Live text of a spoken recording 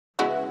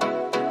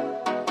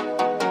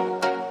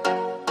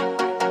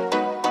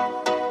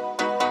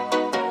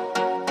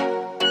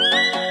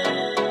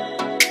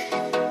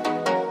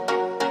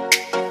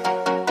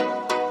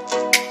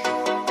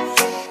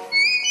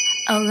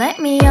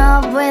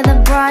up with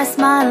a bright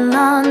smile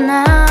on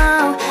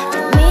now.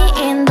 Put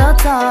me in the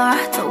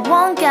dark, so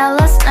won't get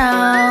lost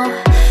now.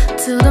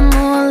 To the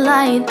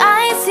moonlight,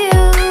 eyes you,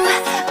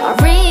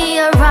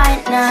 Maria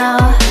right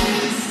now.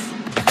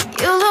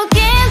 You look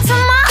into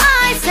my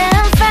eyes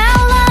and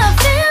felt love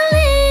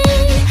feeling.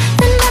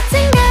 Then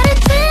nothing got it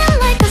feel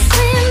like a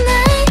slim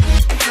night.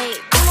 Hey,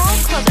 come on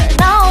closer.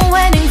 Now I'm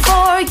waiting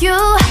for you,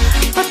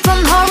 but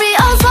don't hurry,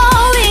 oh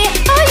slowly.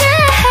 Oh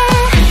yeah,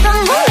 the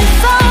moon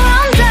is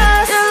around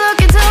us. You look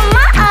into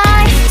my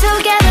eyes,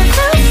 together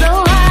feel so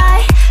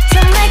high. To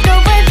make a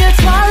way the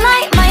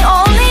twilight, my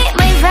only,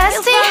 my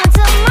bestie.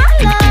 Into my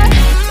life,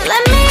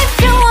 let me if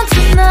you want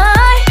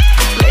tonight.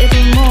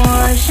 Little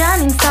more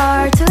shining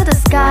star to the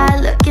sky,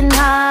 looking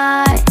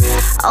high.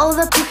 All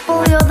the people,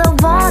 you're the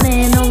one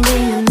and only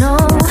you know.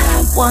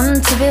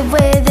 Want to be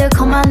with you,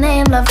 call my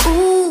name, love,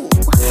 ooh.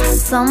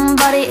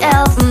 Somebody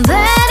else, and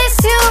that is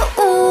you,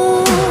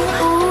 ooh.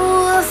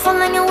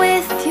 Falling in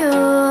with you,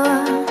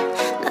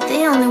 not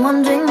the only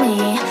one doing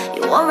me.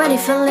 You already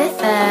feel it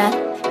there.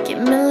 Give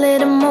me a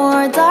little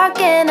more dark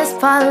in the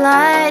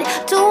spotlight.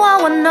 Do I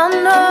wanna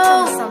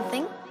know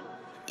something?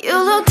 You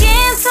look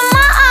into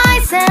my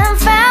eyes and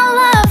felt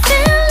love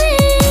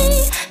feeling.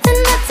 Then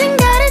nothing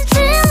got it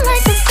dream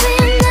like a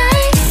slim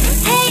night.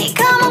 Hey,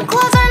 come on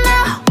closer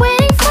now,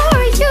 waiting for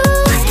you.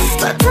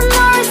 But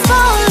tomorrow is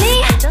slowly.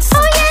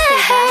 Oh yeah,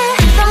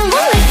 the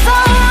moon is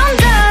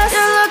around us.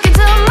 You look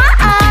into my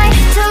eyes,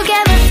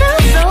 together feel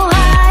so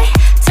high.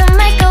 To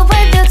make a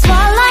way the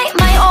twilight,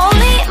 my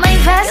only, my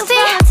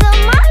bestie. Into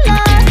my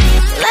life,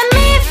 let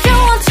me if you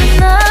want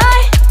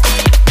tonight.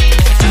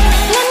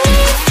 Let me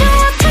if you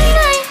want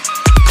tonight.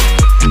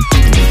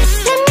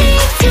 Let me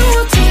if you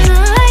want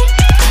tonight.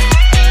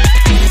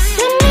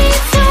 Let me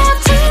if you want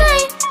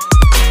tonight.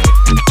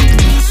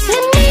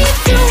 Let me if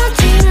you want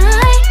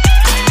tonight.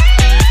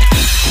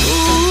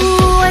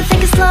 Ooh, I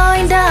think it's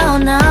slowing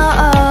down now.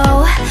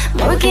 Oh,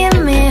 more give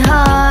me a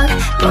hug,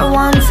 more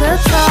want to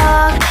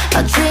talk.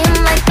 A dream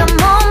like a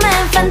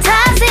moment,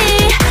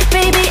 fantasy.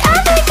 Baby, I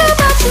think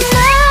about you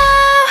now.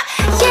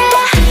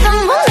 Yeah, the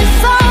moon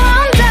is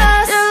around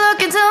us. You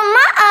look into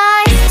my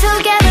eyes,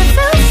 together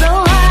feel so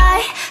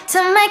high. To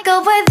make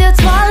up with your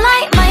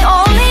twilight, my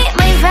only,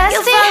 my bestie.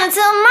 You fell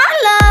into my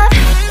love.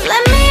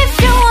 Let me if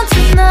you want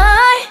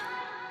tonight.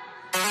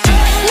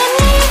 Let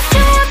me if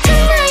you want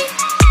tonight.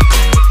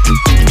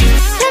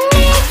 Let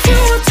me if you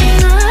want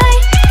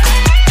tonight.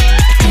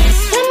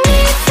 Let me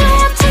if you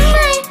want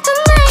tonight,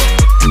 tonight.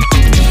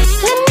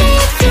 Let me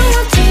if you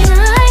want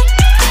tonight.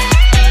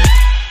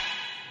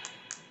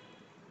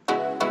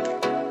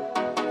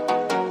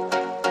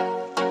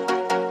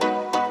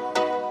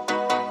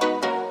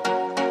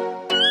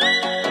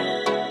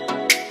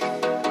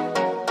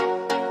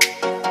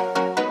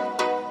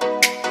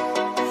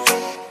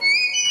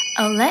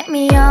 Oh, let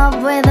me up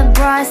with a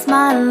bright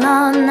smile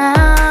on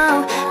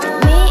now.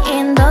 Put me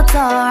in the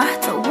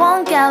dark, so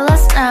won't get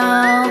lost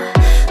now.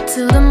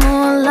 To the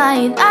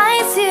moonlight,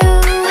 eyes you,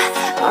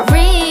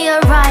 Maria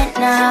right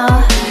now.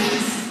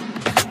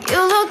 You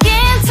look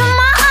into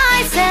my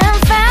eyes and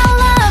felt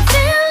love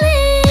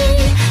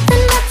feeling.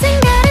 Then nothing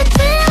got it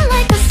feel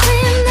like a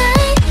slim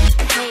night.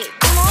 Hey,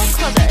 come on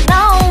closer.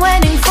 Now I'm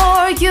waiting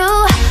for you,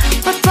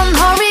 but don't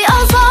hurry,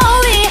 oh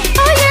slowly.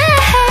 Oh yeah,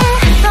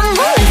 the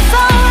moon is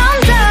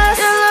around us.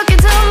 You look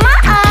into my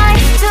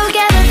eyes,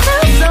 together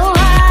feel so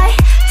high.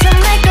 To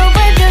make a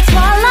way the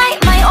twilight,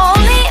 my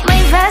only, my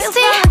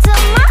bestie. Into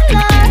my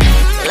life,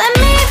 let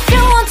me if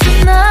you want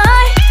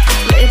tonight.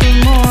 Little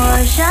more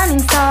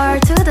shining star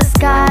to the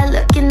sky,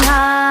 looking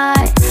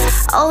high.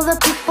 All the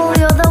people,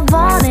 you're the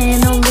one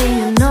and only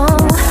you know.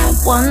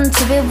 Want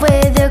to be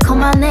with you, call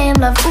my name,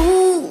 love,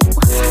 ooh.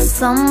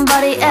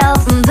 Somebody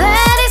else, and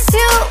that is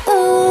you,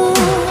 ooh.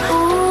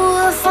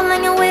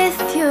 Falling in with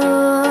you,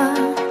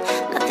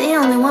 not the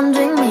only one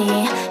doing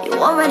me. You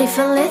already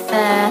feel it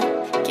there.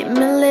 Give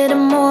me a little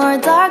more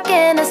dark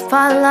in the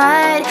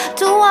spotlight.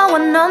 Do I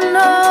wanna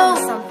know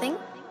something?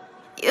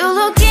 You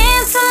look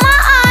into my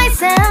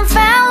eyes and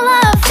felt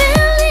love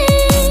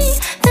feeling.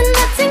 Then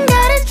nothing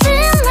got it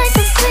dream like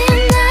a slim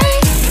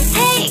night.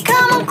 Hey,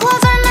 come on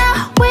closer now,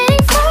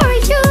 waiting for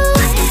you.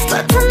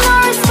 But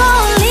tomorrow is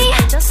slowly.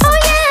 Oh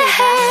yeah,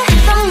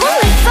 the moon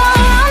is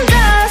around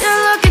us. You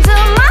look into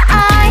my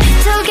eyes,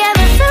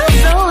 together feel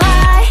so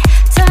high.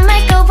 To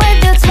make a way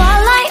the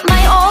twilight,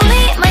 my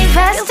only, my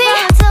bestie.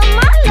 Into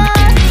my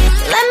life,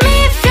 let me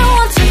if you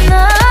want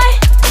tonight.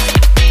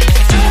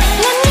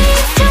 Let me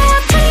if you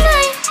want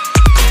tonight.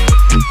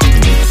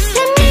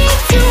 Let me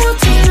if you want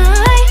tonight.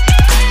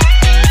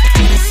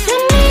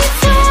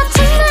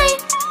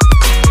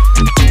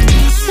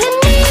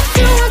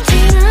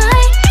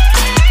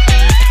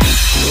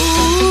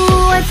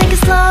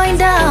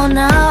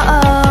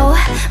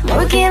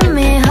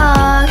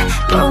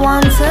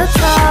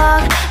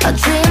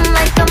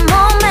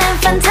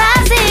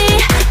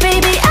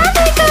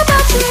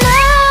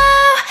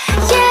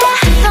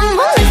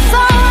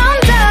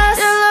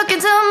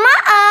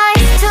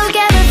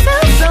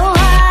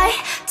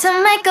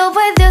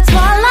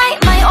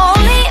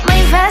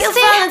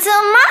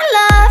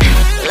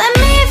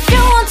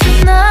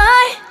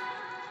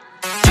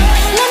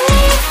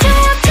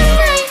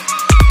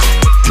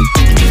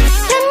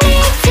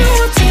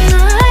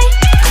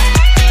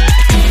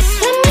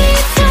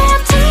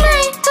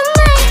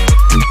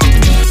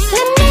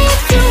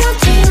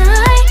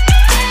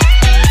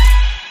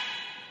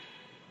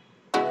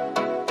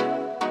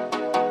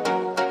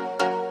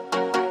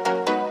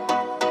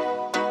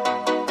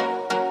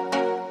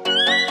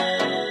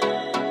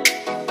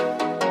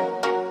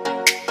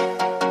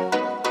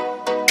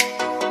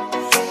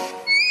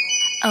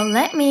 Oh,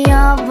 let me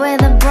up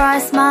with a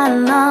bright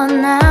smile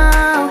on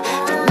now.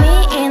 Put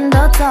me in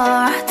the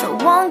dark, so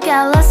won't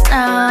get lost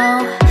now.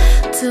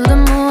 To the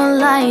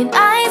moonlight,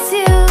 eyes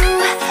you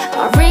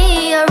are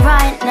real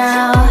right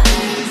now.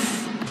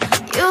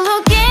 You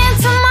look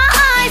into my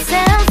eyes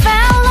and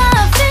felt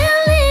a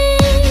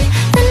feeling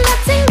that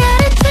nothing got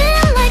it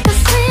feel like a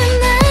same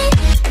night.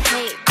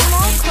 Hey, come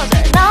on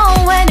closer. Now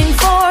I'm waiting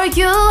for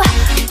you,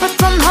 but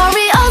don't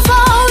hurry, oh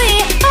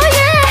slowly. Oh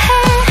yeah,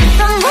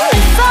 the moon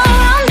is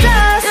around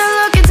us. You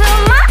look into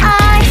my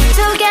eyes,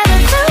 together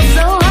feel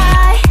so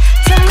high.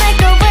 To make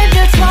a way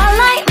the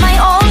twilight, my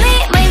only,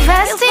 my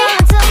bestie.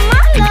 To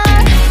my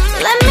love,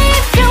 let me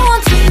if you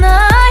want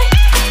tonight.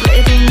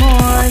 Little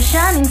more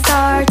shining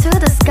star to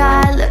the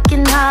sky,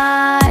 looking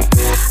high.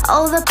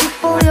 All the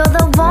people, you're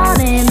the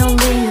one and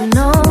only you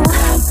know.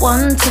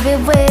 Want to be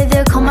with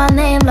you, call my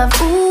name, love,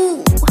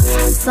 ooh.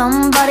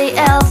 Somebody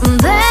else, and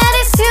that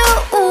is you,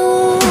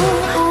 ooh.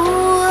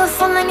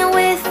 Falling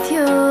with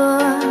you,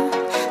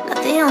 not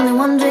the only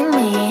one doing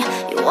me.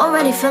 You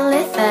already feel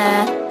it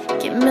there.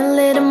 Give me a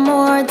little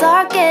more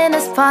dark in the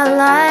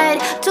spotlight.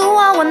 Do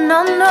I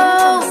wanna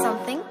know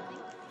something?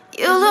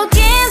 You look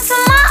into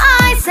my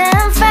eyes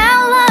and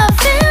felt a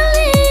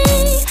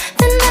feeling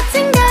that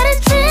nothing got a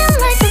dream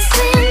like the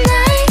same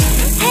night.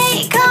 Hey,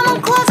 come on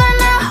closer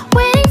now,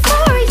 waiting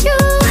for you,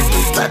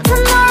 but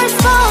tomorrow is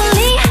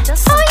slowly.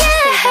 Oh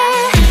yeah,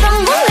 the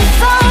moon is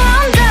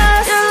around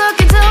us. You look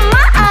into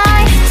my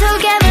eyes,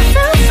 together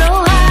feel so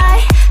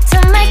high. To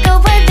make a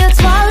way the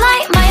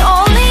twilight, my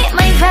only,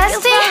 my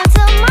bestie.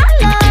 To my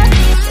love,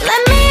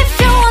 let me if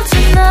you want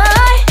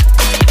tonight.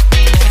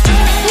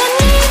 Let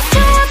me if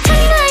you want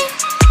tonight.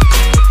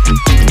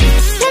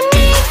 Let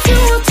me if you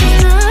want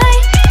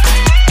tonight.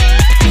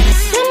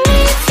 Let me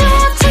if you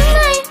want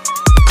tonight.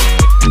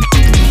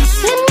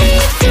 Let me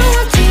if you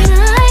want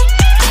tonight.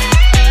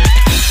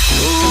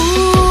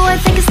 Ooh, I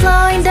think it's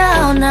slowing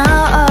down now.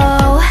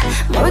 Oh,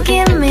 more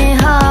give me a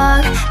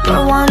hug,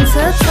 more want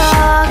to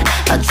talk.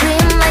 A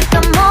dream like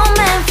a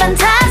moment,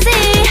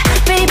 fantasy.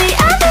 Baby,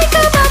 I think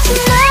about you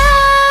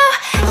now.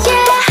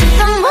 Yeah,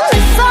 the moon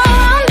is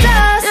around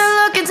us. You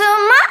look into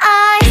my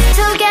eyes,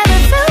 together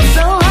feel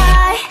so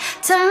high.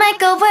 To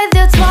make up with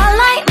your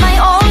twilight, my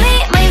only,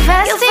 my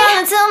bestie. You fall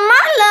into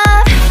my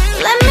love.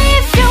 Let me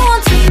if you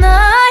want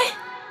tonight.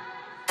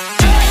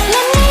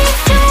 Let me if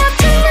you want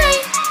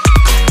tonight.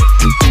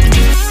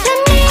 Let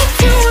me if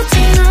you want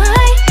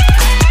tonight.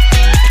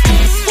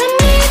 Let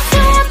me if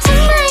you want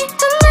tonight,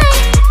 tonight.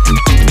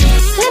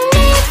 Let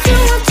me if you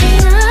want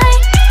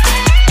tonight.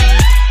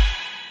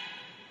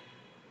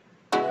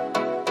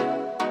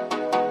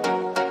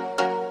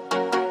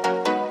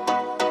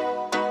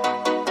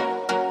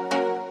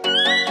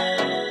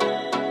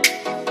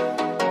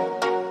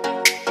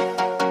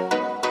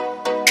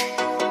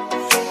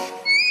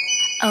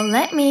 Oh,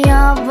 let me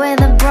up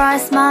with a bright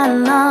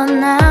smile on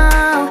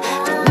now.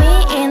 Put me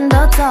in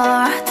the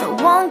dark, so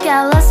won't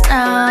get lost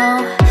now.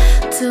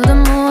 To the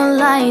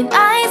moonlight,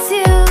 eyes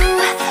you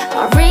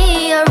are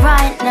real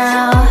right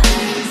now.